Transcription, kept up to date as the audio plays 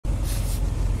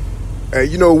And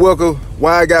welcome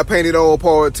why I got painted on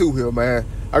part 2 here, man.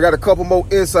 I got a couple more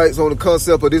insights on the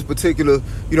concept of this particular,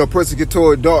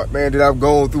 persecutory dart, man, that I've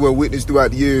gone through and witnessed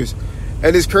throughout the years.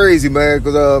 And it's crazy, man,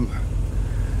 because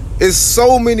it's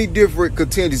so many different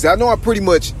contingencies. I know I pretty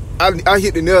much, I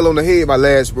hit the nail on the head my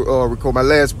last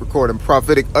recording,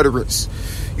 prophetic utterance.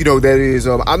 That is,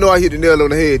 I know I hit the nail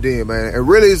on the head then, man. And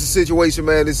really it's a situation,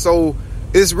 man,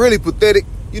 it's really pathetic,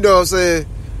 you know what I'm saying?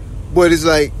 But it's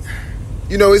like,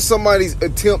 it's somebody's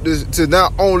attempt to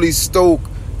not only stoke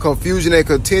confusion and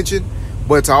contention,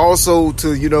 but to also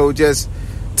to, just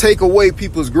take away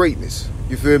people's greatness.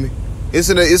 You feel me? It's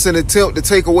an attempt to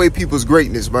take away people's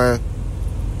greatness, man.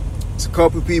 It's a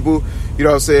couple people, you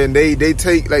know what I'm saying? They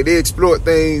take, like, they exploit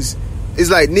things.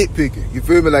 It's like nitpicking. You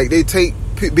feel me? Like, they take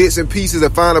bits and pieces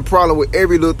and find a problem with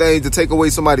every little thing to take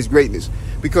away somebody's greatness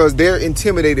because they're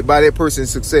intimidated by that person's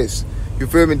success. You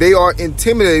feel me? They are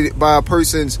intimidated by a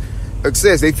person's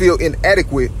success. They feel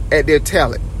inadequate at their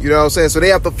talent. You know what I'm saying? So they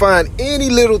have to find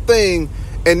any little thing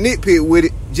and nitpick with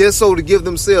it just so to give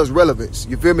themselves relevance.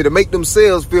 You feel me? To make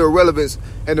themselves feel relevance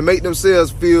and to make themselves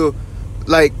feel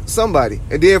like somebody.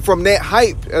 And then from that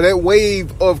hype and that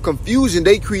wave of confusion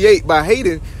they create by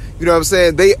hating, you know what I'm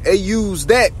saying? They use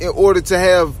that in order to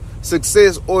have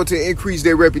success or to increase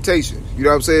their reputation. You know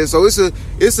what I'm saying? So it's a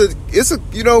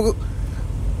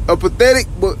a pathetic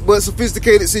but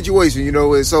sophisticated situation,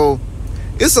 and so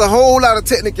it's a whole lot of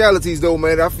technicalities though,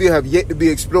 man, I feel have yet to be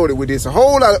explored with this. A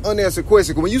whole lot of unanswered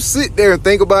questions. When you sit there and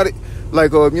think about it,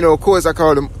 like of course I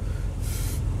call it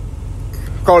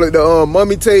the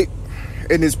mummy tape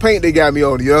and this paint they got me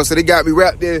on, so they got me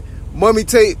wrapped in mummy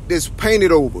tape that's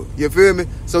painted over. You feel me?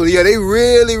 So yeah, they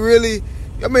really,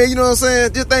 I mean, you know what I'm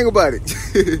saying? Just think about it.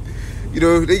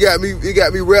 They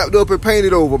got me wrapped up and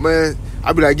painted over, man.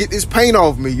 I be like, get this paint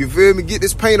off me, you feel me? Get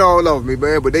this paint all off me,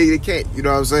 man. But they can't, you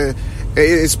know what I'm saying?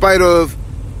 In spite of,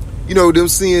 them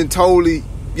seeing totally,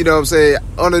 you know what I'm saying,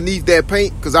 underneath that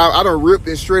paint, because I done ripped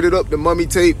and shredded up the mummy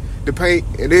tape, the paint,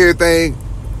 and everything.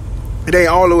 It ain't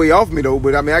all the way off me, though.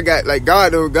 But, I mean, I got, like,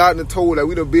 God done told, like,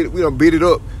 we done bit it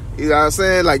up. You know what I'm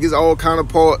saying? Like, it's all kind of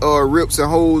part, rips and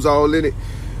holes all in it.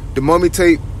 The mummy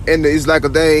tape, and it's like a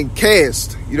dang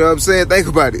cast. You know what I'm saying? Think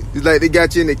about it. It's like they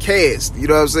got you in the cast. You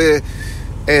know what I'm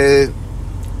saying?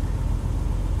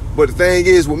 But the thing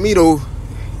is with me though,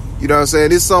 you know what I'm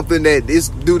saying, it's something that it's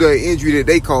due to an injury that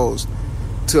they caused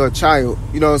to a child,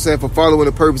 you know what I'm saying, for following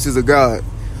the purposes of God.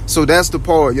 So that's the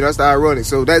part, that's the ironic.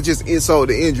 So that just insult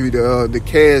the injury, the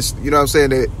cast, you know what I'm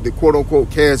saying, that the quote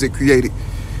unquote cast it created.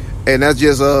 And that's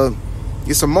just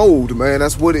it's a mold, man.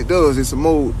 That's what it does. It's a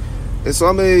mold. And so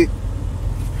I mean,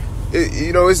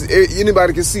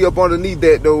 anybody can see up underneath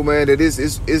that though, man, that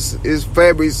it's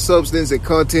fabric, substance, and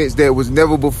contents that was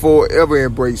never before ever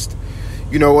embraced.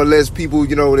 Unless people,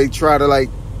 they try to like,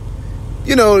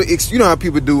 how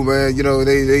people do, man.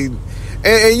 They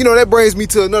that brings me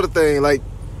to another thing. Like,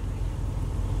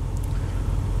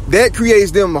 that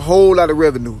creates them a whole lot of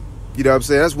revenue. You know what I'm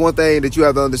saying? That's one thing that you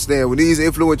have to understand. When these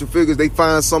influential figures, they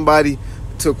find somebody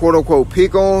to quote unquote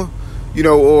pick on, or you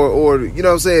know what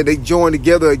I'm saying, they join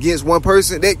together against one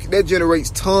person, that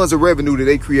generates tons of revenue that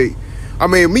they create. I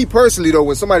mean, me personally though,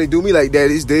 when somebody do me like that,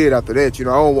 it's dead after that. I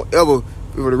don't ever,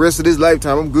 for the rest of this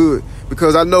lifetime, I'm good,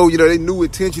 because I know, they knew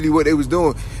intentionally what they was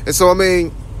doing. And so I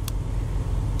mean,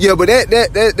 yeah, but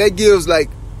that gives, like,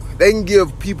 they can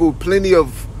give people plenty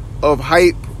of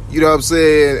hype, you know what I'm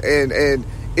saying, and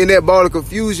in that ball of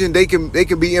confusion, they can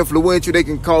be influential, they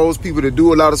can cause people to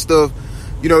do a lot of stuff.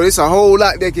 It's a whole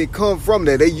lot that can come from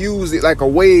that. They use it like a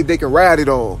wave they can ride it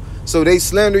on. So they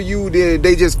slander you, then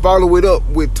they just follow it up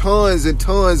with tons and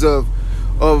tons of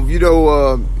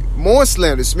more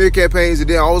slander, smear campaigns, and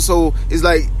then also it's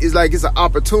like it's an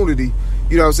opportunity,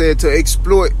 you know what I'm saying, to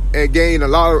exploit and gain a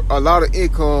lot of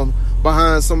income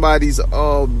behind somebody's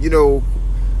quote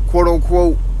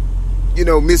unquote,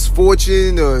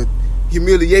 misfortune or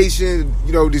humiliation,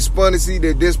 despondency,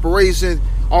 their desperation.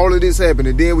 All of this happened,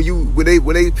 and then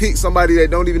when they pick somebody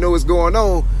that don't even know what's going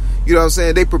on, you know what I'm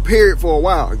saying, they prepare it for a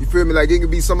while. You feel me? Like, it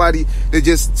could be somebody that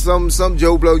just some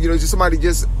Joe Blow, just somebody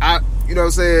just out, you know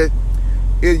what I'm saying,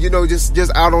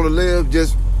 just out on the limb,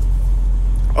 just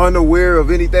unaware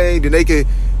of anything. Then they can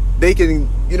they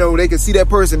can see that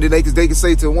person, then they can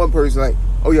say to one person like,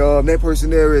 oh yeah, that person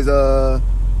there is I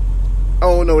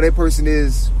don't know, that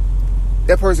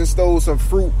person stole some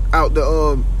fruit out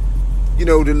the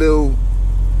the little,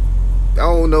 I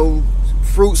don't know,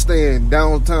 fruit stand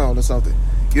downtown or something.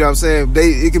 You know what I'm saying?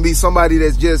 It can be somebody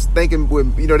that's just thinking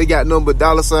with, they got nothing but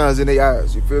dollar signs in their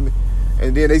eyes. You feel me?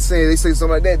 And then they say something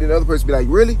like that. Then the other person be like,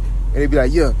 really? And they be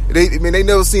like, yeah. They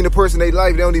never seen the person in their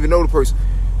life. They don't even know the person.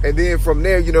 And then from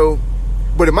there,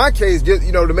 But in my case, just,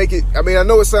 you know, to make it, I mean, I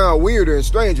know it sounds weirder and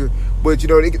stranger, but, you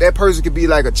know, that person could be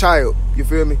like a child. You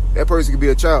feel me? That person could be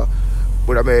a child.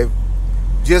 But, I mean,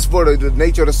 just for the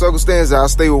nature of the circumstance, I'll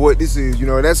stay with what this is, you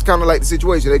know. And that's kind of like the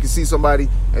situation. They can see somebody,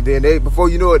 and then before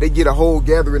you know it, they get a whole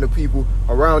gathering of people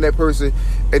around that person,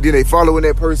 and then they following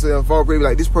that person and fall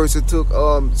like, this person took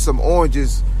some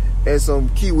oranges and some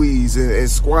kiwis and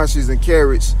squashes and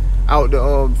carrots out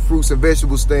the fruits and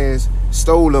vegetable stands,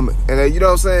 stole them, and you know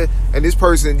what I'm saying. And this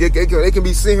person, they can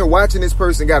be sitting here watching this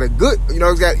person got a good, you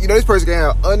know, this person can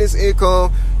have honest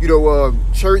income, you know,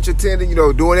 church attending, you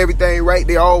know, doing everything right.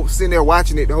 They all sitting there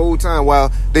watching it the whole time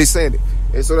while they saying it,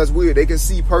 and so that's weird. They can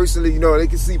see personally, you know,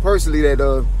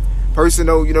 that person,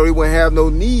 you know, they wouldn't have no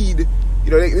need,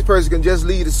 you know, this person can just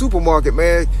leave the supermarket,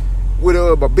 man, with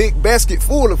a big basket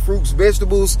full of fruits,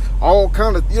 vegetables, all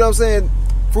kind of, you know what I'm saying,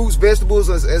 fruits, vegetables,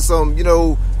 and some, you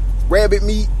know, rabbit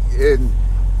meat and,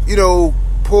 you know,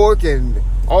 pork and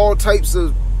all types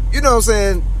of, you know what I'm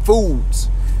saying, foods,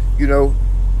 you know.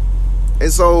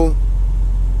 And so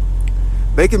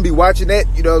they can be watching that,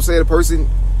 you know what I'm saying, the person,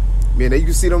 man, you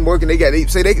can see them working. They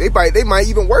might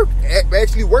even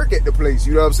actually work at the place,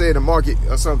 you know what I'm saying, the market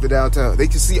or something downtown. They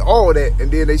can see all that,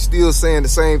 and then they still saying the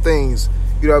same things,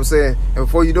 you know what I'm saying. And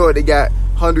before you know it, they got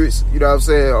hundreds, you know what I'm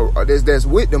saying, or that's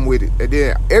with them with it, and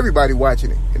then everybody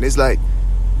watching it, and it's like,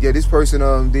 yeah, this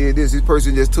person did this. This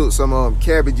person just took some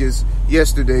cabbages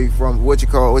yesterday from what you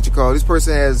call. This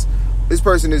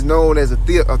person is known as a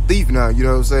thief now, you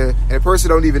know what I'm saying, and the person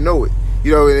don't even know it,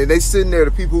 you know. And they sitting there, the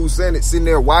people who saying it, sitting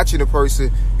there watching the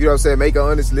person, you know what I'm saying, make an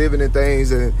honest living and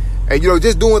things, and you know,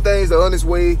 just doing things the honest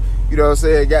way, you know what I'm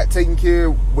saying, got taken care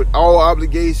of with all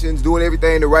obligations, doing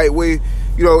everything the right way,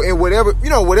 you know, and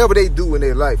whatever they do in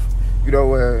their life, you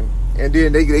know, and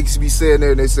then they can be sitting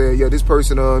there and they say, yeah, this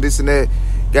person, this and that,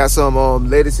 got some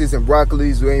lettuces and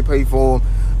broccolis, we ain't paid for them,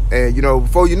 and you know,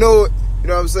 before you know it, you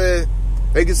know what I'm saying,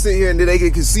 they can sit here and then they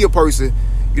can see a person,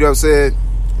 you know what I'm saying,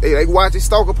 they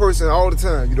stalk a person all the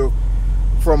time, you know,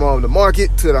 from the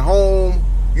market to the home,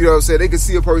 you know what I'm saying, they can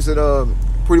see a person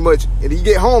pretty much, and you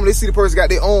get home, they see the person got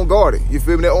their own garden, you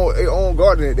feel me, their own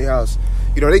garden at their house.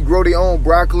 You know, they grow their own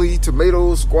broccoli,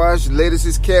 tomatoes, squash,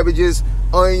 lettuces, cabbages,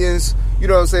 onions. You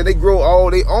know what I'm saying? They grow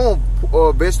all their own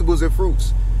vegetables and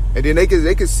fruits. And then they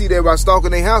can see that by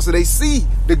stalking their house, and they see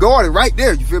the garden right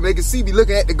there. You feel me? They can be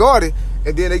looking at the garden,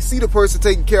 and then they see the person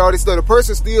taking care of all this stuff. The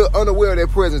person's still unaware of their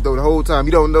presence, though, the whole time.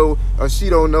 You don't know, or she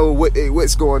don't know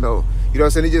what's going on. You know what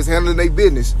I'm saying? They just handling their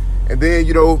business. And then,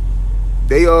 you know,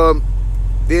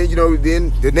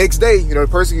 then the next day, you know,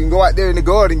 the person can go out there in the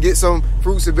garden and get some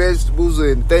fruits and vegetables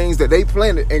and things that they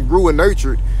planted and grew and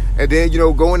nurtured, and then, you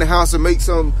know, go in the house and make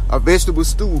a vegetable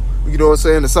stew, you know what I'm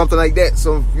saying, or something like that,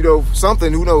 some, you know,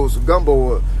 something, who knows,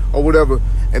 gumbo or whatever.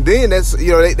 And then that's,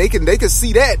 you know, they can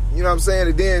see that, you know what I'm saying,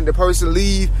 and then the person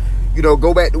leave, you know,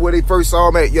 go back to where they first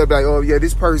saw them at. Yeah, like, oh yeah,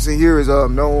 this person here is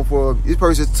known for, this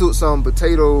person took some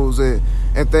potatoes and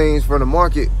things from the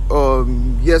market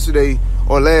yesterday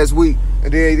or last week.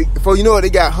 And then before you know it,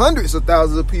 they got hundreds of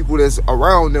thousands of people that's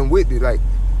around them with it, like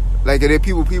they're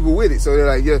people with it. So they're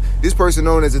like, yeah, this person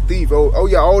known as a thief. Oh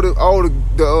yeah, all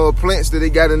the plants that they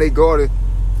got in their garden,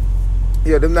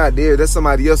 yeah, them not there. That's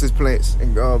somebody else's plants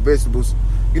and vegetables.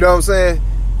 You know what I'm saying?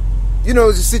 You know,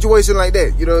 it's a situation like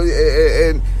that. You know,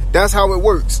 and that's how it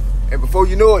works. And before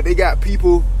you know it, they got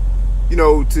people, you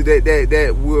know, to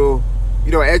that will,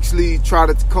 you know, actually try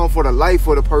to come for the life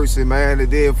of the person, man.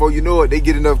 And then before you know it, they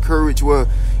get enough courage where,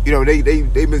 you know,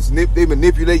 they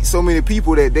manipulate so many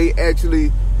people that they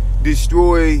actually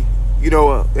destroy, you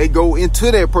know, they go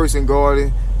into that person's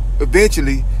garden,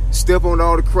 eventually step on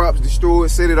all the crops, destroy it,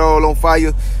 set it all on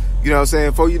fire. You know what I'm saying?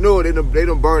 Before you know it, they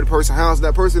don't burn the person's house.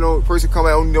 That person come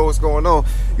out and know what's going on.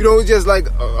 You know, it's just like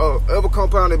ever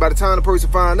compounded. By the time the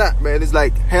person find out, man, it's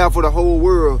like half of the whole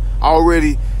world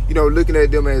already, you know, looking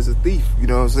at them as a thief, you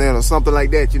know what I'm saying, or something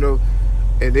like that, you know.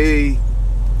 And they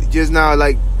just now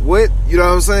like, what? You know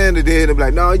what I'm saying? And then they're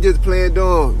like, no, he just playing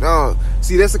dumb. No.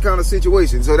 See, that's the kind of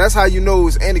situation. So that's how you know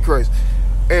it's Antichrist.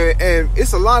 And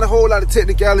it's a whole lot of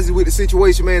technicalities with the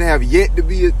situation, man, that have yet to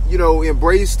be, you know,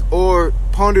 embraced or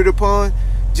pondered upon.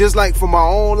 Just like for my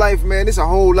own life, man, it's a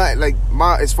whole lot, like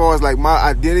as far as like my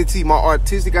identity, my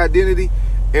artistic identity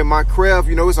and my craft,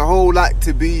 you know, it's a whole lot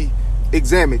to be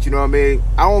examined, you know what I mean?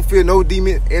 I don't fear no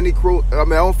demon, I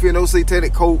don't fear no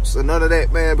satanic cults or none of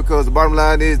that, man, because the bottom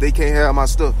line is they can't have my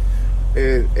stuff.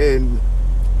 And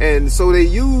so they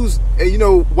use, and you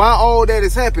know, while all that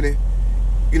is happening,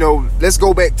 you know, let's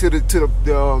go back to the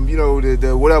you know,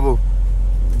 the whatever,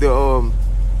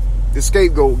 the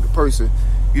scapegoat person,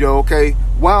 you know, okay,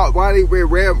 while they were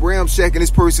ramshacking this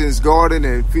person's garden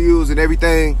and fields and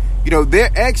everything,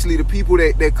 they're actually the people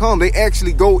that come. They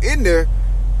actually go in there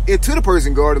into the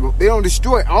person's garden. They don't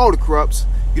destroy all the crops.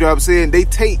 You know what I'm saying? They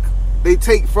take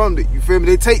from it. You feel me?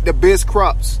 They take the best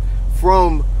crops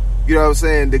from, you know what I'm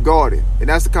saying, the garden. And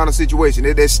that's the kind of situation.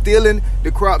 They're stealing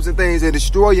the crops and things and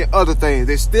destroying other things.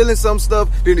 They're stealing some stuff,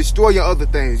 then destroying other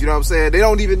things. You know what I'm saying? They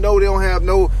don't even know. They don't have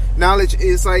no knowledge,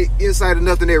 insight of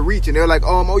nothing they're reaching. They're like,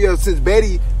 oh yeah, since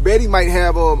Betty might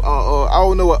have I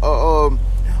don't know,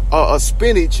 a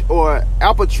spinach or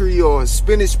apple tree or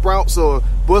spinach sprouts or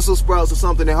Brussels sprouts or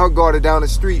something in her garden down the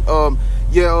street.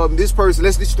 This person,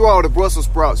 let's destroy all the Brussels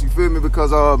sprouts. You feel me?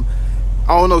 Because I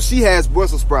don't know, she has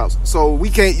Brussels sprouts, so we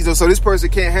can't. So this person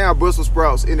can't have Brussels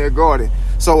sprouts in their garden.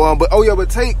 So but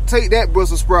take that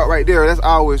Brussels sprout right there. That's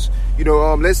ours.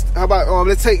 Let's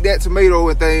take that tomato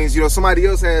and things. Somebody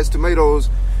else has tomatoes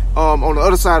on the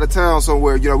other side of town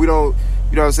somewhere. We don't.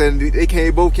 You know what I'm saying? They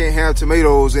both can't have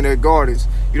tomatoes in their gardens.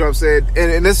 You know what I'm saying?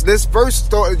 And let's first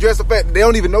start to address the fact that they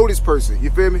don't even know this person.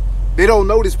 You feel me? They don't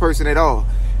know this person at all,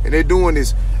 and they're doing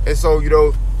this. And so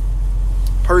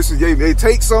persons, they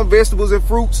take some vegetables and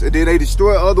fruits, and then they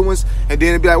destroy other ones, and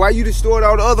then they be like, why you destroyed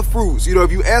all the other fruits?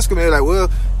 If you ask them, they're like, well,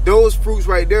 those fruits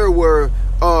right there were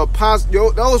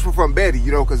those were from Betty.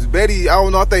 Because Betty, I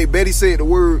don't know, I think Betty said the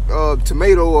word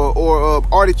tomato or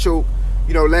artichoke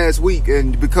last week,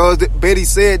 and because Betty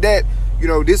said that,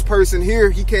 this person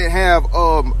here, he can't have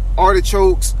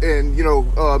artichokes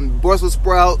and Brussels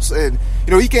sprouts, and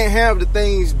he can't have the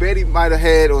things Betty might have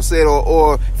had or said,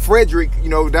 or Frederick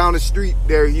down the street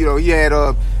there, he had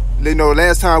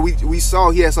last time we saw,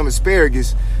 he had some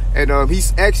asparagus, and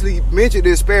he's actually mentioned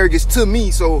the asparagus to me.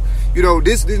 So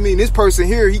this mean this person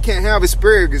here, he can't have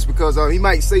asparagus because he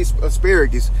might say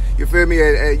asparagus. You feel me?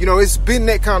 And it's been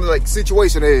that kind of like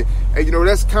situation, and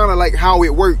that's kind of like how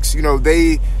it works.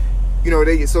 They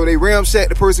ramshack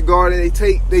the person's garden. They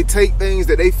take things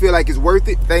that they feel like is worth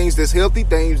it, things that's healthy,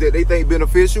 things that they think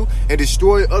beneficial, and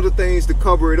destroy other things to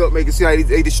cover it up, make it seem like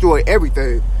they destroy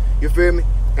everything. You feel me?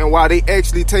 And while they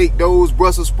actually take those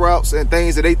Brussels sprouts and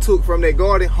things that they took from their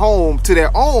garden home to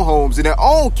their own homes and their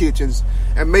own kitchens,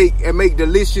 and make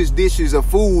delicious dishes of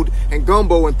food and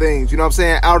gumbo and things. You know what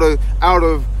I'm saying? Out of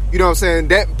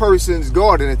that person's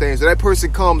garden and things. So that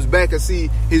person comes back and see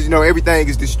his, everything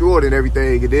is destroyed and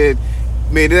everything. And then,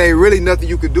 there ain't really nothing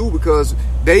you could do, because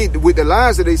with the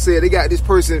lies that they said, they got this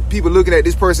person, people looking at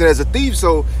this person as a thief.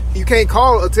 So you can't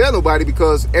call or tell nobody,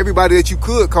 because everybody that you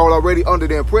could call already under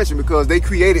the impression, because they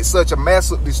created such a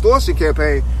massive distortion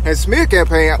campaign and smear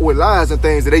campaign with lies and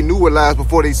things that they knew were lies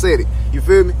before they said it. You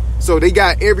feel me? So they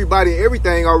got everybody and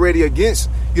everything already against,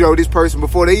 this person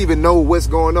before they even know what's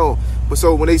going on. But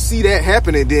so when they see that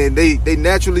happening, then they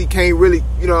naturally can't really,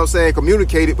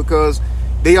 communicate it, because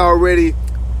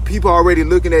people are already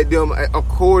looking at them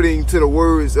according to the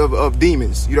words of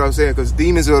demons. You know what I'm saying? Because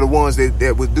demons are the ones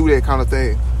that would do that kind of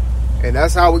thing. And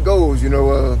that's how it goes, and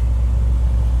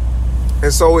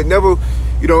so it never,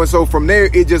 and so from there,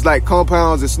 it just like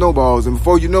compounds and snowballs. And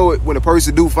before you know it, when a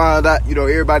person do find out,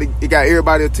 it got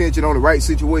everybody's attention on the right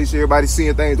situation, everybody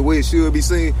seeing things the way it should be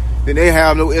seen, then they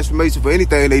have no explanation for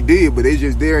anything they did, but they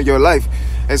just there in your life.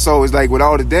 And so it's like with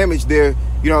all the damage there,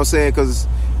 you know what I'm saying?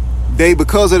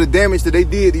 Because of the damage that they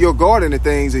did to your garden and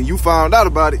things, and you found out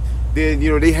about it, then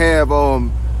they have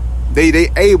they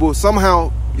able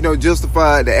somehow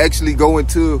justified to actually go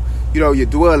into your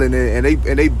dwelling, and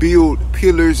they build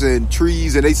pillars and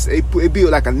trees, and they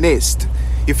build like a nest.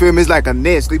 You feel me? It's like a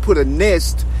nest. They put a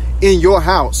nest in your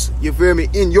house. You feel me?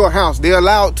 In your house. They're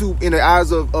allowed to in the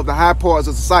eyes of the high parts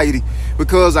of society,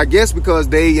 because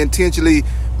they intentionally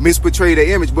misportray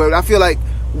their image. But I feel like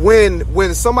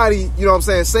when somebody,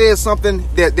 says something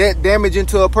that damaging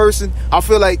to a person, I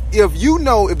feel like if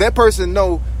that person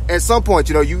know at some point,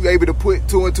 you able to put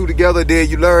two and two together, then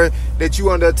you learn that you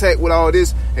under attack with all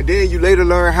this, and then you later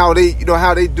learn how they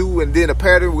do, and then a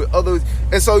pattern with others.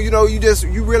 And so, you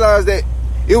realize that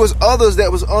it was others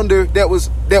that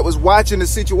was watching the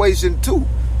situation too.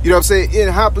 You know what I'm saying? In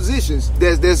high positions,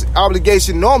 there's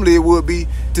obligation. Normally it would be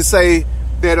to say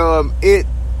that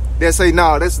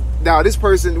this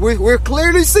person, we're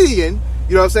clearly seeing,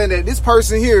 you know what I'm saying, that this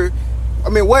person here,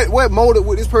 what motive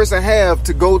would this person have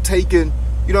to go taking,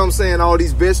 all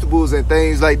these vegetables and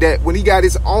things like that, when he got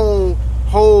his own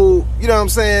whole,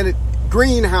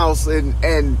 greenhouse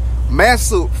and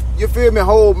massive, you feel me,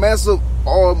 whole massive,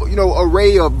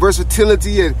 array of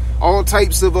versatility and all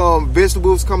types of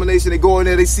vegetables combination. They go in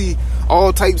there, they see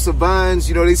all types of vines,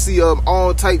 they see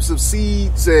all types of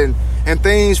seeds and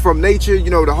things from nature,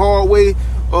 the hard way.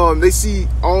 They see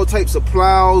all types of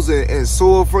plows and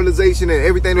soil fertilization and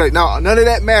everything. Like, now, none of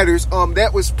that matters.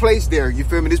 That was placed there. You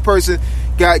feel me? This person,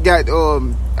 got I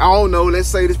don't know, let's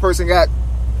say this person got,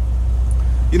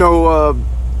 you know,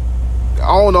 I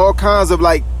don't know, all kinds of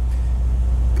like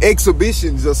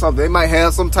exhibitions or something. They might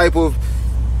have some type of,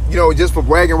 you know, just for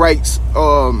bragging rights,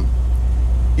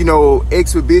 you know,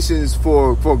 exhibitions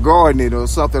for gardening or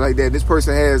something like that. This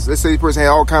person has, let's say this person had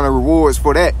all kind of rewards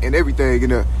for that and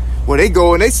everything. And when they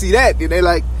go and they see that, then they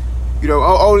like, you know,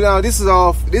 oh no, this is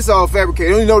all fabricated. They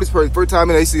don't even know this person. First time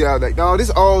and they see that, like, no, this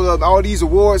all these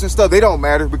awards and stuff, they don't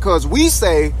matter, because we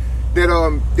say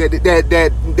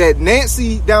that that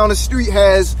Nancy down the street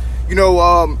has, you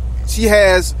know, she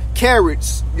has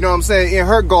carrots, you know what I'm saying, in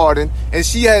her garden, and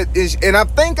she had, and I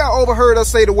think I overheard her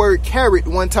say the word carrot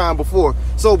one time before.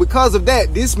 So because of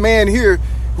that, this man here,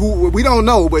 who we don't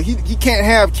know, but he can't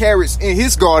have carrots in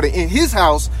his garden, in his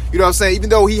house, you know what I'm saying, even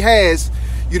though he has,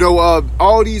 you know,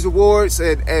 all these awards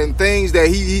and things that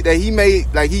he made,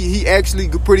 like he actually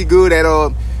pretty good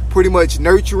at pretty much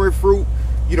nurturing fruit,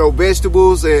 you know,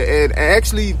 vegetables, and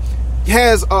actually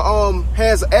has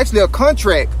actually a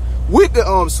contract with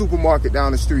the supermarket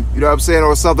down the street, you know what I'm saying,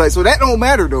 or something like. So that don't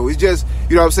matter though. It's just,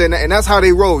 you know what I'm saying, and that's how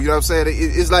they roll, you know what I'm saying.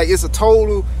 It's like, it's a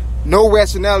total no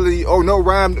rationality or no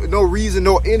rhyme, no reason,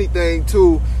 nor anything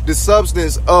to the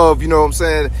substance of, you know what I'm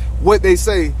saying, what they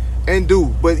say and do,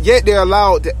 but yet they're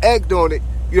allowed to act on it,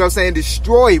 you know what I'm saying,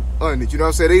 destroy on it, you know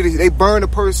what I'm saying. They burn a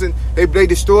person, they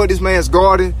destroyed this man's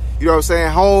garden, you know what I'm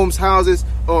saying, homes, houses,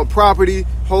 property,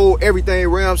 whole everything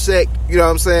ransacked, you know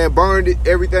what I'm saying, burned it,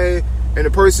 everything. And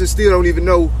the person still don't even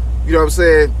know, you know what I'm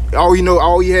saying,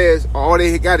 all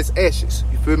they got is ashes,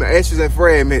 you feel me, ashes and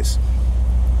fragments,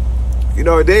 you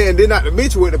know. And then not to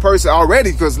mention with the person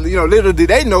already, because, you know, little did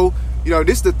they know, you know,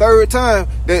 this is the third time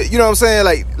that, you know what I'm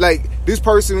saying, like this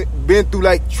person been through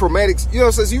like traumatic, you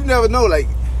know, since you never know, like,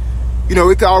 you know,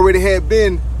 it could already have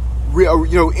been, you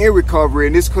know, in recovery,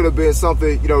 and this could have been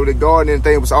something, you know, the gardening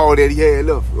thing was all that he had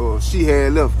left or she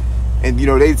had left, and, you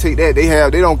know, they take that,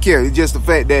 they don't care. It's just the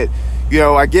fact that, you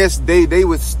know, I guess they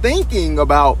was thinking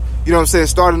about, you know what I'm saying,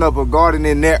 starting up a garden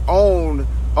in their own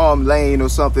lane or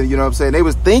something, you know what I'm saying. They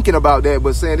was thinking about that,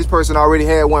 but saying this person already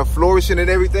had one flourishing and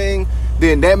everything,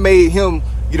 then that made him,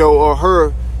 you know, or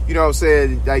her, you know what I'm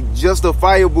saying, like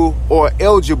justifiable or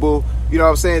eligible, you know what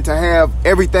I'm saying, to have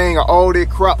everything, all their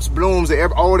crops, blooms,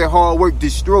 all their hard work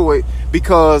destroyed,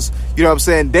 because, you know what I'm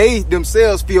saying, they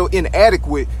themselves feel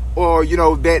inadequate, or, you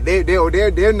know, that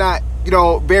they're not, you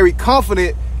know, very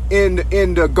confident in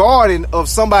the garden of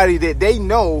somebody that they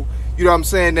know, you know what I'm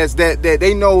saying, that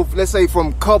they know, let's say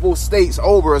from couple states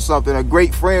over or something, a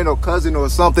great friend or cousin or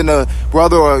something, a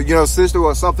brother or, you know, sister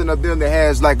or something of them that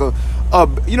has like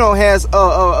you know, has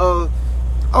a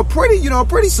pretty, you know,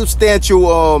 pretty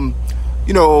substantial,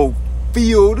 you know,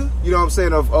 field, you know what I'm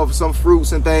saying, of some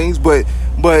fruits and things, but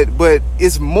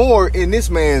it's more in this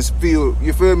man's field,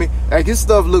 you feel me? Like, his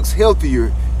stuff looks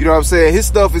healthier, you know what I'm saying? His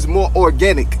stuff is more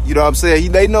organic, you know what I'm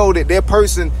saying? They know that that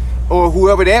person or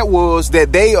whoever that was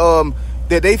that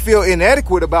they feel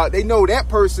inadequate about, they know that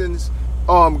person's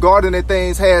gardening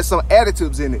things has some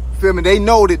additives in it, feel me? They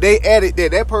know that they added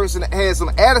that person has some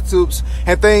additives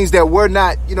and things that were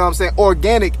not, you know what I'm saying,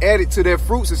 organic, added to their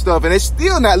fruits and stuff, and it's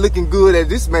still not looking good at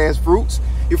this man's fruits,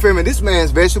 you feel me, this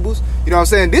man's vegetables, you know what I'm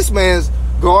saying, this man's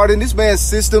garden, this man's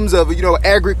systems of, you know,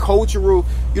 agricultural,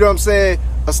 you know what I'm saying,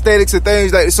 aesthetics and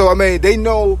things like that. So I mean, they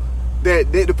know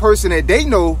that the person that they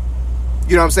know,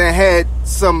 you know what I'm saying, had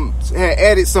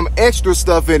added some extra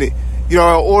stuff in it, you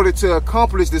know, in order to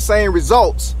accomplish the same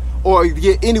results or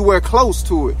get anywhere close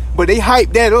to it. But they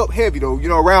hype that up heavy though, you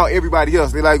know, around everybody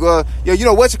else. They're like, yeah, you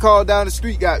know, what you call down the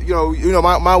street got, you know,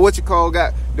 my what you call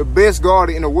got the best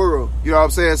garden in the world. You know what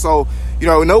I'm saying? So, you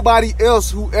know, nobody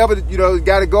else who ever, you know,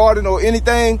 got a garden or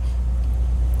anything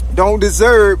don't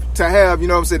deserve to have, you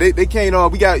know what I'm saying, they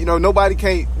can't, we got, you know,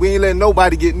 we ain't letting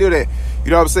nobody get near that.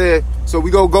 You know what I'm saying? So we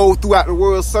go throughout the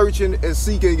world searching and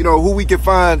seeking, you know, who we can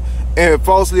find and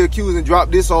falsely accuse and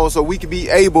drop this on, so we can be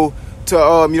able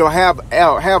to, you know,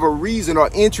 have a reason or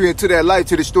entry into their life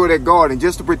to destroy their garden,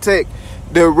 just to protect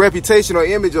the reputation or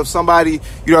image of somebody,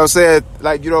 you know what I'm saying,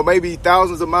 like, you know, maybe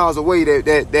thousands of miles away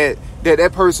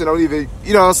that person don't even,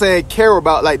 you know what I'm saying, care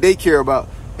about like they care about.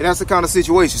 And that's the kind of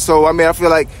situation. So, I mean, I feel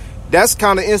like that's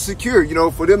kind of insecure, you know,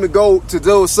 for them to go to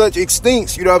those such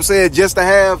extincts, you know what I'm saying, just to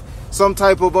have some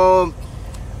type of,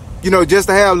 you know, just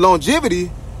to have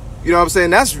longevity, you know what I'm saying,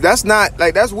 that's not,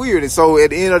 like, that's weird. And so at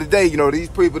the end of the day, you know, these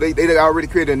people, they already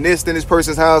created a nest in this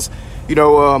person's house, you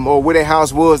know, or where their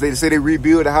house was. They say they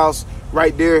rebuild the house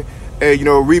right there, and, you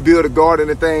know, rebuild a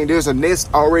garden and thing. There's a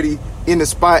nest already in the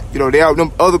spot, you know,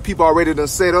 them other people already done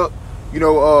set up, you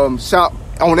know, shop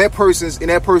on in that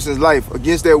person's life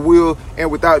against their will and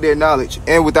without their knowledge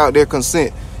and without their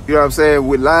consent. You know what I'm saying?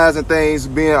 With lies and things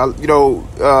being,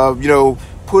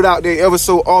 put out there ever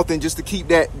so often just to keep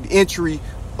that entry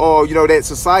or, that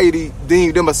society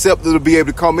deemed them acceptable to be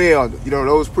able to come in under,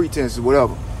 those pretenses,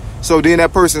 whatever. So then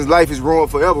that person's life is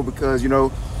ruined forever because,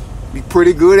 be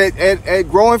pretty good at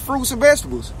growing fruits and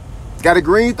vegetables. Got a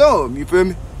green thumb, you feel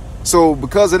me? So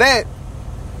because of that,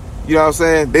 you know what I'm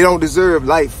saying, they don't deserve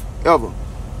life ever.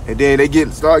 And then they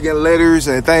start getting letters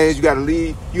and things. You gotta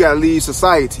leave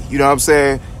society. You know what I'm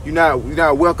saying? You're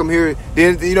not welcome here.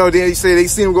 Then then they say they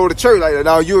see them go to church like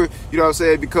now you're what I'm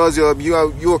saying, because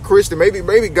you're a Christian.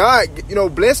 Maybe God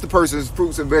bless the person's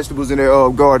fruits and vegetables in their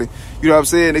garden. You know what I'm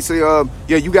saying? They say yeah,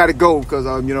 you gotta go because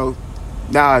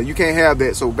nah, you can't have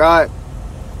that. So God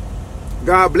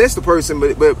bless the person,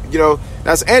 but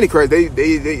that's Antichrist. They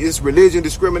it's religion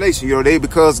discrimination.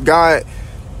 Because God,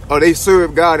 or they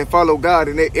serve God and follow God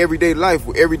in their everyday life.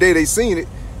 Every day they seen it,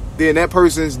 then that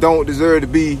person's don't deserve to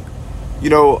be,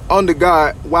 under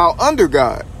God while under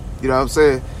God. You know what I'm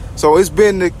saying? So it's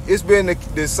been the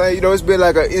same. It's been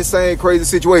like an insane, crazy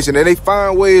situation, and they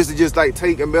find ways to just like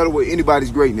take and meddle with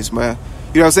anybody's greatness, man.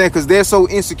 You know what I'm saying? Because they're so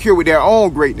insecure with their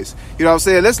own greatness. You know what I'm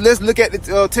saying? Let's look at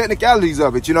the technicalities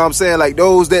of it. You know what I'm saying? Like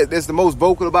those that's the most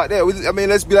vocal about that. I mean,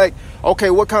 let's be like, okay,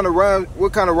 what kind of rhyme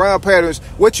patterns?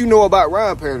 What you know about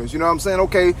rhyme patterns? You know what I'm saying?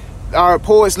 Okay, our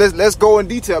poets. Let's go in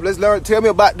detail. Let's learn. Tell me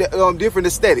about the different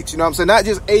aesthetics. You know what I'm saying? Not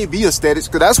just A/B aesthetics,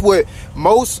 because that's what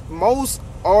most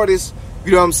artists.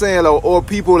 You know what I'm saying? Or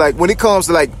people, like when it comes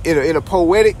to like in a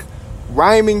poetic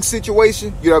rhyming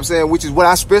situation, you know what I'm saying, which is what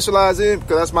I specialize in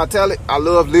because that's my talent. I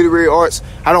love literary arts.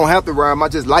 I don't have to rhyme. I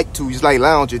just like to. Just like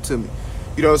lounge it to me.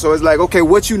 So it's like, okay,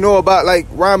 what you know about like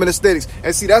rhyming aesthetics?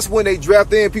 And see, that's when they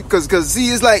draft in people because see,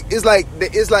 it's like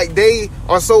they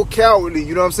are so cowardly.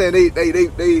 You know what I'm saying?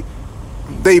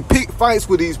 They pick fights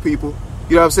with these people.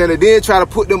 You know what I'm saying? And then try to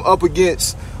put them up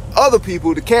against other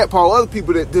people, to catpaw other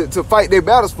people to fight their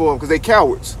battles for them because they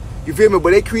cowards. You feel me?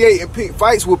 But they create and pick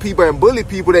fights with people and bully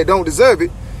people that don't deserve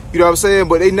it. You know what I'm saying?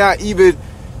 But they not even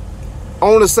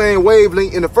on the same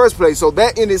wavelength in the first place. So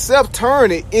that in itself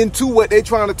turn it into what they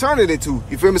trying to turn it into.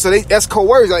 You feel me? So that's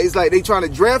coercion. It's like they trying to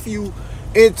draft you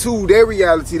into their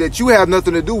reality that you have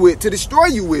nothing to do with to destroy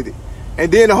you with it.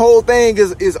 And then the whole thing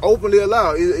is openly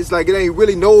allowed. It's like it ain't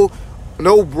really no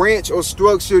branch or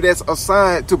structure that's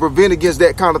assigned to prevent against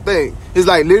that kind of thing. It's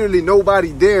like literally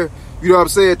nobody there, you know what I'm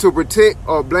saying, to protect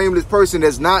a blameless person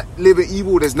that's not living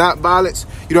evil, that's not violence,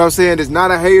 you know what I'm saying, that's not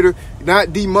a hater,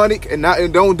 not demonic, and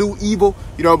don't do evil,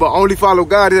 but only follow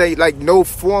God. It ain't like no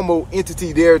formal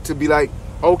entity there to be like,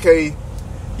 okay,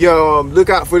 look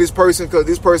out for this person because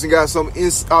this person got some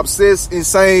obsessed,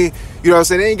 insane, you know what I'm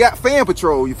saying, they ain't got fan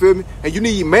patrol, you feel me? And you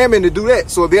need mammon to do that.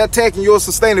 So if they're attacking your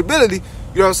sustainability,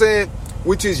 you know what I'm saying,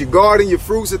 which is your garden, your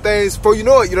fruits and things, before you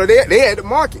know it, they had the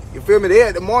market, you feel me? They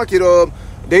had the market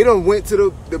they done went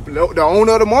to the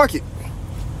owner of the market.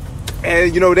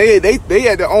 And, they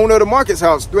had the owner of the market's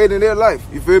house straight in their life.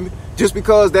 You feel me? Just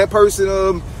because that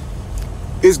person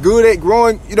is good at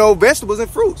growing, vegetables and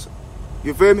fruits.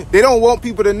 You feel me? They don't want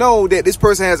people to know that this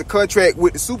person has a contract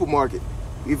with the supermarket.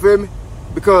 You feel me?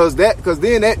 Because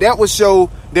then that would show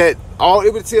that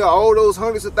it would tell all those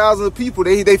hundreds of thousands of people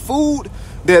they food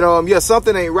that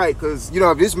something ain't right. Because,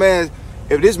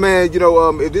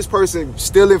 if this person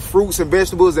stealing fruits and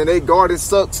vegetables and their garden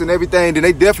sucks and everything, then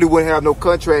they definitely wouldn't have no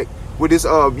contract with this,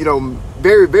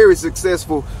 very, very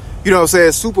successful,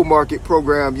 supermarket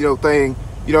program, thing,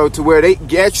 to where they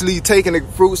actually taking the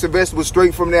fruits and vegetables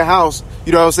straight from their house,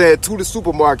 to the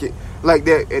supermarket like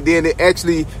that. And then it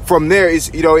actually, from there,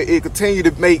 it continue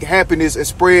to make happiness and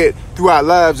spread through our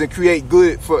lives and create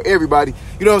good for everybody.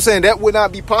 You know what I'm saying? That would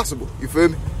not be possible. You feel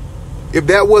me? If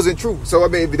that wasn't true. So,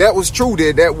 if that was true,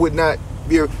 then that would not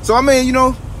be. So,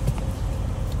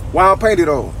 why I painted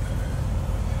on?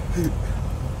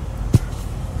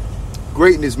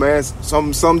 Greatness, man.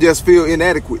 Some just feel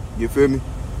inadequate. You feel me?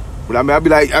 But I'd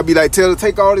be like, tell her,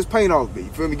 take all this paint off me. You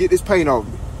feel me? Get this paint off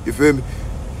me. You feel me?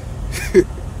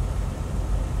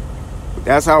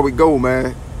 That's how we go,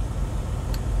 man.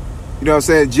 You know what I'm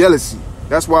saying? Jealousy.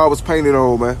 That's why I was painted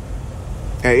on, man.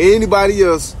 And anybody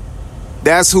else,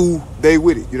 that's who they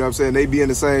with it. You know what I'm saying? They be in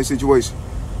the same situation.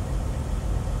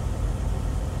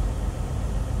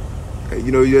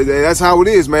 And, that's how it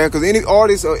is, man. Because any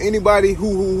artist or anybody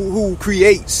who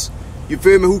creates, you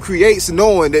feel me? Who creates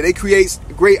knowing that they create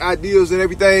great ideas and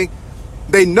everything,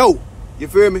 they know. You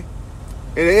feel me?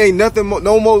 And it ain't nothing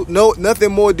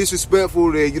nothing more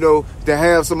disrespectful than, to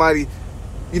have somebody,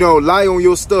 lie on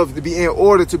your stuff to be in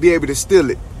order to be able to steal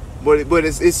it. But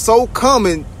it's so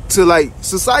common to like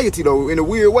society though, in a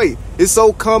weird way. It's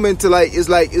so common to like it's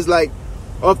like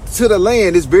up to the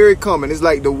land is very common. It's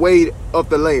like the weight of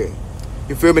the land.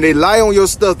 You feel me? They lie on your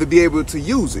stuff to be able to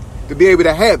use it, to be able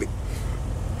to have it,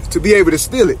 to be able to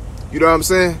steal it. You know what I'm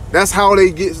saying? That's how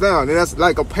they get down. And that's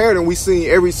like a pattern we seen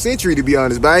every century, to be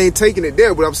honest. But I ain't taking it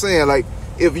there. But I'm saying, like,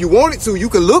 if you wanted to, you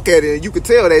can look at it and you can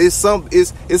tell that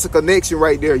it's a connection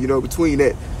right there, you know, between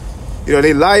that. You know,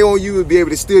 they lie on you and be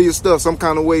able to steal your stuff some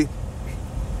kind of way.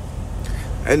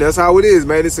 And that's how it is,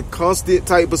 man. It's a constant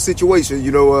type of situation,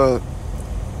 you know.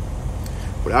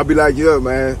 But I'll be like, yeah,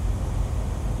 man.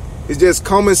 It's just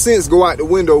common sense go out the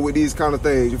window with these kind of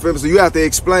things. You feel me? So you have to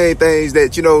explain things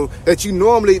that, you know,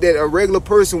 that a regular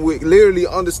person would literally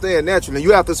understand naturally.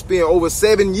 You have to spend over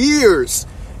 7 years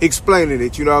explaining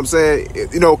it. You know what I'm saying?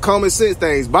 You know, common sense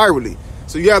things virally.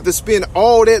 So you have to spend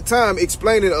all that time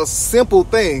explaining a simple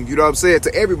thing, you know what I'm saying,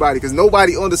 to everybody, because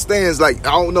nobody understands. Like,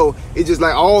 I don't know, it's just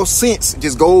like all sense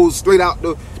just goes straight out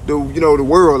the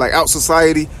world, like out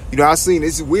society. You know, I've seen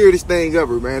it's the weirdest thing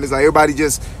ever, man. It's like everybody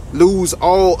just lose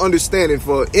all understanding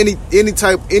for any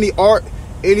art,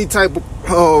 any type of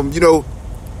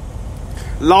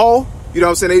law. You know what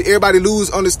I'm saying? Everybody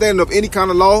lose understanding of any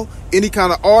kind of law, any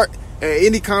kind of art, and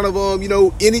any kind of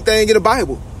anything in the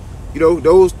Bible. You know,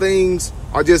 those things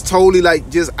are just totally like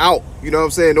just out. You know what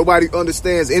I'm saying? Nobody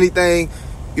understands anything,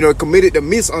 you know, committed to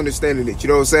misunderstanding it, you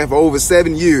know what I'm saying, for over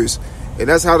 7 years. And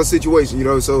that's how the situation, you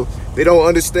know, so they don't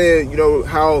understand, you know,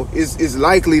 how it's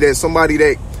likely that somebody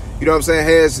that, you know what I'm saying,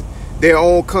 has their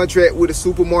own contract with a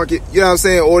supermarket, you know what I'm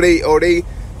saying, or they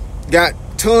got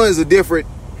tons of different,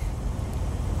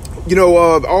 you know,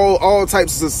 all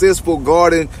types of successful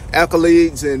garden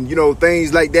accolades and, you know,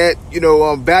 things like that, you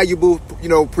know, valuable, you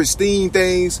know, pristine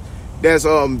things that's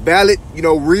valid, you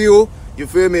know, real, you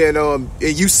feel me? And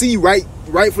you see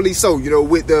rightfully so, you know,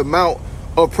 with the amount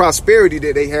of prosperity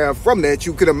that they have from that,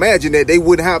 you could imagine that they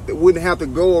wouldn't have to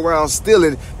go around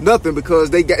stealing nothing, because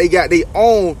they got their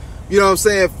own, you know what I'm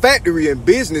saying, factory and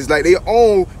business, like they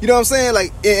own, you know what I'm saying,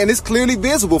 like, and it's clearly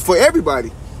visible for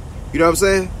everybody, you know what I'm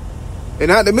saying. And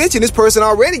not to mention, this person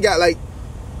already got like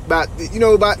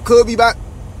could be about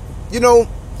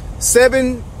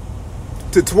 7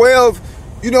 to 12,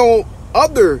 you know,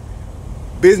 other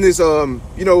business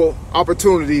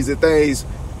opportunities and things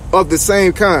of the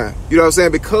same kind, you know what I'm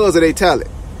saying, because of their talent,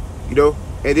 you know.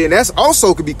 And then that's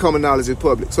also could be common knowledge in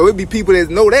public. So it'd be people that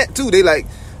know that too. They like,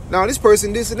 no, this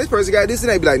person this and this person got this,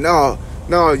 and they be like, no,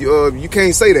 you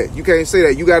can't say that. You can't say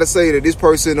that. You got to say that this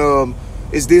person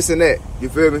is this and that. You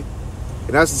feel me?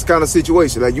 And that's this kind of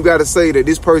situation. Like, you got to say that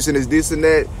this person is this and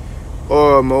that,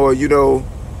 or you know,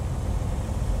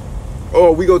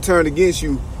 or we go turn against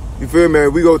you. You feel me?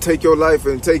 We go take your life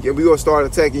and we go start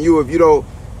attacking you if you don't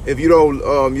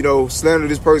slander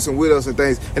this person with us and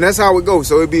things. And that's how it goes.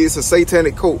 So it's a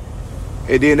satanic cult.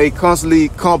 And then they constantly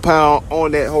compound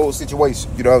on that whole situation.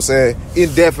 You know what I'm saying?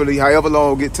 Indefinitely, however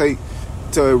long it take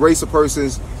to erase a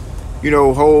person's, you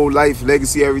know, whole life,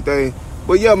 legacy, everything.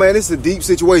 But yeah, man, it's a deep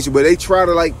situation. But they try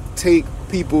to like take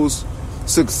people's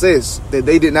success that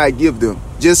they did not give them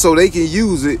just so they can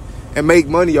use it and make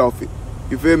money off it.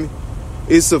 You feel me?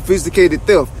 It's sophisticated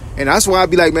theft. And that's why I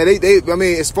be like, man, I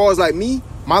mean, as far as like me,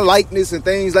 my likeness and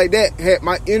things like that, had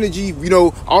my energy, you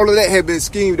know, all of that had been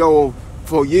schemed on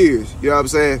for years. You know what I'm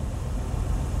saying?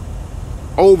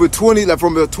 Over 20, like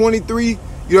from the 23, you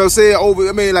know what I'm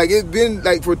saying? Like it's been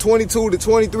like for 22 to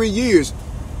 23 years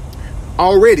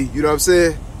already, you know what I'm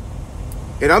saying?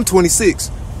 And I'm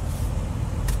 26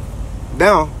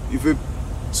 now, you feel?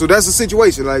 So that's the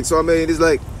situation. Like, so I mean, it's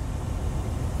like,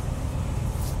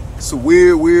 it's a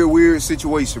weird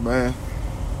situation, man.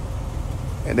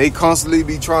 And they constantly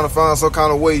be trying to find some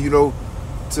kind of way, you know,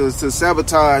 to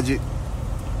sabotage it,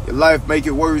 your life, make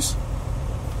it worse.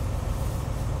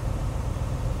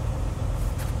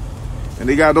 And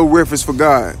they got no reference for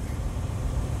God.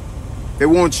 They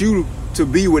want you to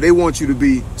be what they want you to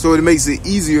be, so it makes it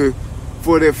easier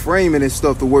for their framing and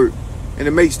stuff to work. And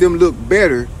it makes them look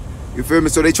better, you feel me?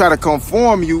 So they try to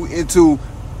conform you into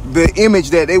the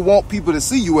image that they want people to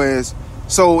see you as,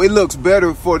 so it looks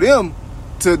better for them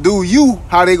to do you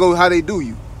how they do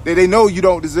you, that they know you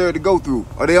don't deserve to go through,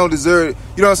 or they don't deserve,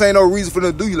 you know what I'm saying, no reason for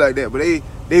them to do you like that, but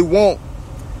they want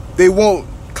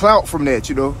clout from that,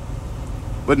 you know.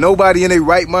 But nobody in their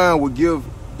right mind would give,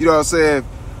 you know what I'm saying,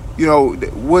 you know,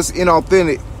 what's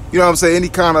inauthentic, you know what I'm saying, any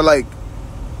kind of like,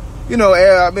 you know,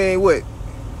 I mean, what,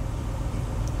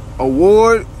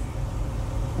 award,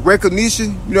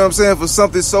 recognition, you know what I'm saying, for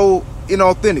something so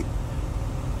inauthentic,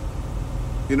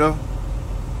 you know.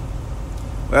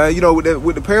 You know,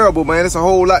 with the parable, man, it's a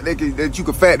whole lot that you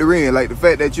can factor in. Like the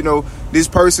fact that, you know, this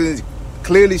person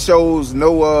clearly shows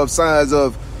no signs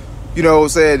of, you know what I'm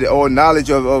saying, or knowledge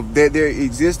of their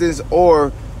existence,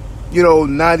 or, you know,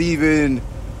 not even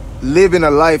living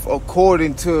a life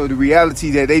according to the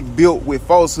reality that they built with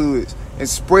falsehoods and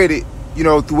spread it, you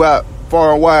know, throughout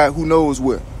far and wide, who knows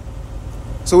where.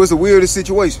 So it's the weirdest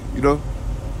situation, you know.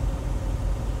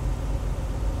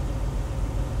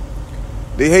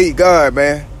 They hate God,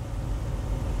 man.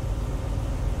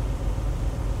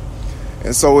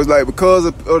 And so it's like, because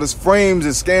of the frames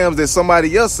and scams that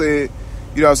somebody else said,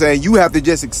 you know what I'm saying, you have to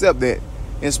just accept that.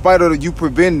 In spite of you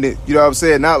preventing it, you know what I'm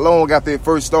saying, not long after it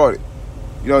first started.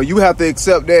 You know, you have to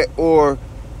accept that, or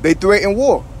they threaten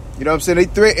war. You know what I'm saying? They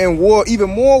threaten war,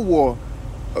 even more war.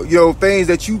 You know, things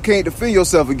that you can't defend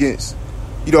yourself against.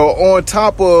 You know, on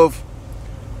top of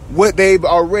what they've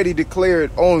already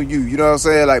declared on you. You know what I'm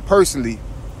saying? Like, personally,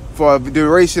 for a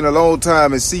duration, a long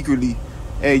time, and secretly,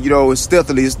 and, you know,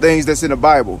 stealthily. It's things that's in the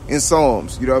Bible, in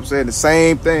Psalms. You know what I'm saying? The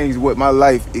same things what my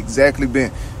life exactly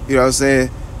been. You know what I'm saying?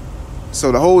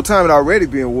 So the whole time it already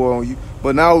been war on you.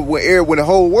 But now when the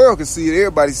whole world can see it,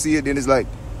 everybody see it, then it's like,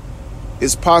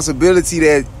 it's possibility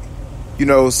that, you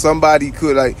know, somebody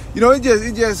could, like, you know, it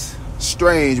just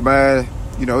strange, man.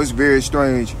 You know, it's very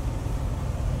strange.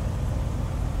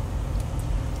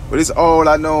 But it's all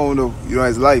I know, you know,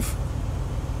 as life.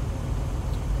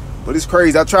 But it's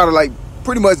crazy. I try to, like,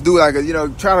 pretty much do like a, you know,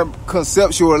 try to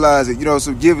conceptualize it, you know,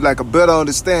 so give like a better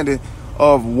understanding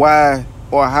of why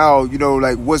or how, you know,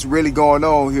 like what's really going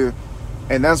on here.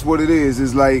 And that's what it is.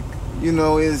 It's like, you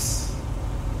know, it's,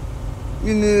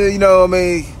 you know, I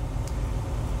mean,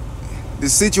 the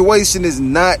situation is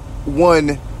not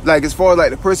one, like, as far as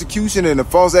like the persecution and the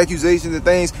false accusations and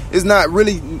things, it's not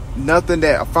really nothing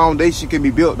that a foundation can be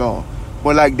built on.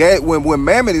 But like that, when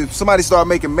mammon, if somebody start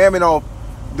making mammon off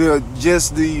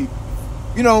the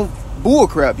you know, bull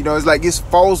crap, you know, it's like it's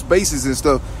false basis and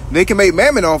stuff. They can make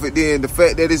mammon off it, then the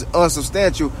fact that it's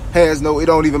unsubstantial it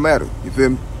don't even matter. You feel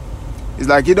me? It's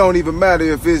like, it don't even matter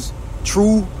if it's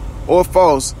true or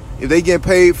false. If they get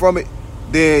paid from it,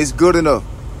 then it's good enough,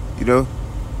 you know?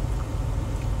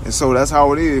 And so that's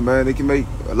how it is, man. They can make,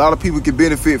 a lot of people can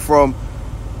benefit from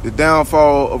the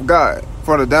downfall of God,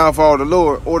 from the downfall of the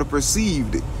Lord, or the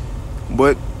perceived it.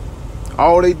 But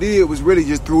all they did was really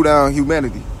just threw down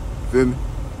humanity. Feel me?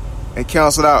 And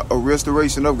canceled out a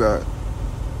restoration of God.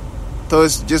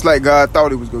 Thus, just like God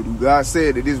thought it was going to do. God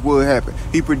said that this would happen.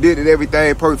 He predicted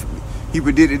everything perfectly. He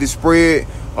predicted the spread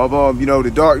of you know, the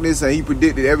darkness, and he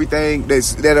predicted everything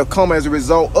that'll come as a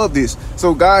result of this.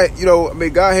 So God, you know, I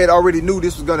mean, God had already knew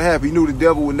this was going to happen. He knew the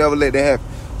devil would never let that happen.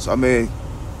 So I mean,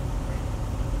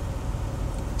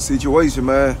 situation,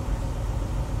 man.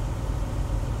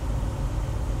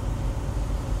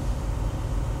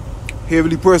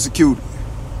 Heavily persecuted.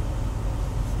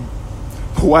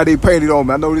 Why they painted on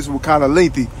me? I know this was kind of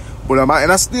lengthy, but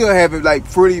I still haven't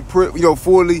like pretty, you know,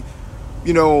 fully,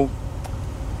 you know,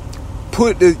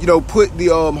 put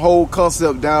the whole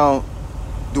concept down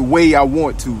the way I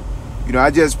want to. You know, I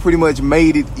just pretty much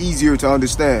made it easier to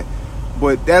understand.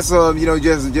 But that's you know,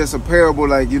 just a parable,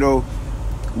 like, you know,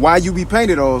 why you be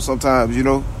painted on sometimes, you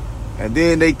know, and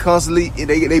then they constantly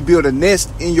they build a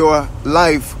nest in your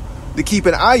life to keep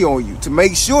an eye on you, to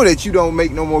make sure that you don't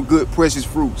make no more good, precious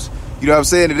fruits. You know what I'm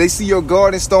saying? If they see your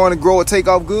garden starting to grow or take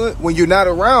off good, when you're not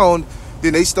around,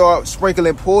 then they start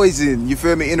sprinkling poison, you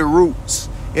feel me, in the roots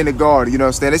in the garden. You know what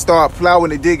I'm saying? They start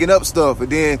plowing and digging up stuff, and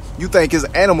then you think it's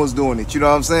animals doing it. You know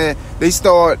what I'm saying? They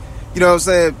start, you know what I'm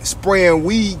saying, spraying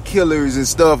weed killers and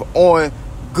stuff on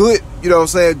good, you know what I'm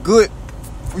saying, good,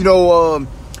 you know,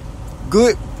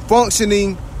 good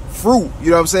functioning fruit. You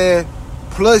know what I'm saying?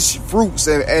 Plush fruits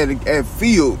and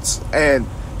fields, and,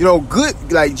 you know,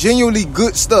 good, like genuinely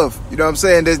good stuff. You know what I'm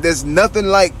saying? There's nothing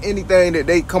like anything that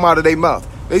they come out of their mouth.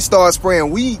 They start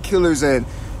spraying weed killers and,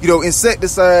 you know,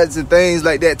 insecticides and things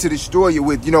like that to destroy you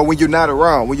with, you know, when you're not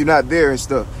around, when you're not there and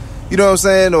stuff. You know what I'm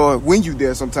saying? Or when you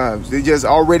there sometimes. They just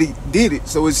already did it,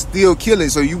 so it's still killing.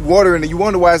 So you watering and you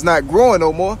wonder why it's not growing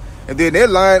no more. And then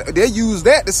they use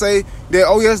that to say that,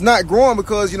 oh yeah, it's not growing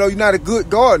because, you know, you're not a good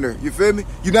gardener. You feel me?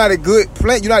 You're not a good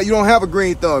plant. You don't have a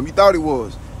green thumb. You thought it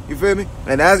was. You feel me?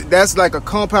 And that's like a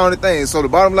compounded thing. So the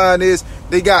bottom line is,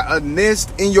 they got a nest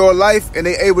in your life, and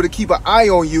they able to keep an eye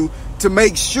on you to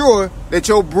make sure that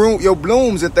your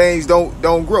blooms and things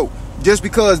don't grow. Just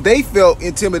because they felt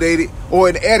intimidated or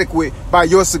inadequate by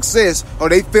your success, or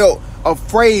they felt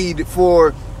afraid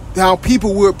for how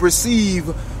people would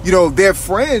perceive, you know, their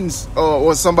friends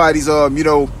or somebody's you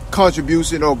know,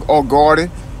 contribution or garden.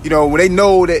 You know, when they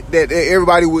know that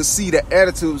everybody would see the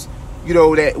attitudes, you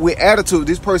know, that with attitude,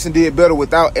 this person did better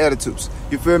without attitudes.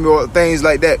 You feel me? Or things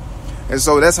like that. And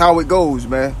so that's how it goes,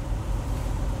 man.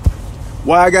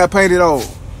 Why I got painted on?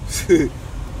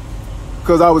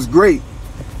 Because I was great.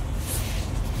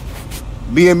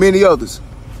 Me and many others.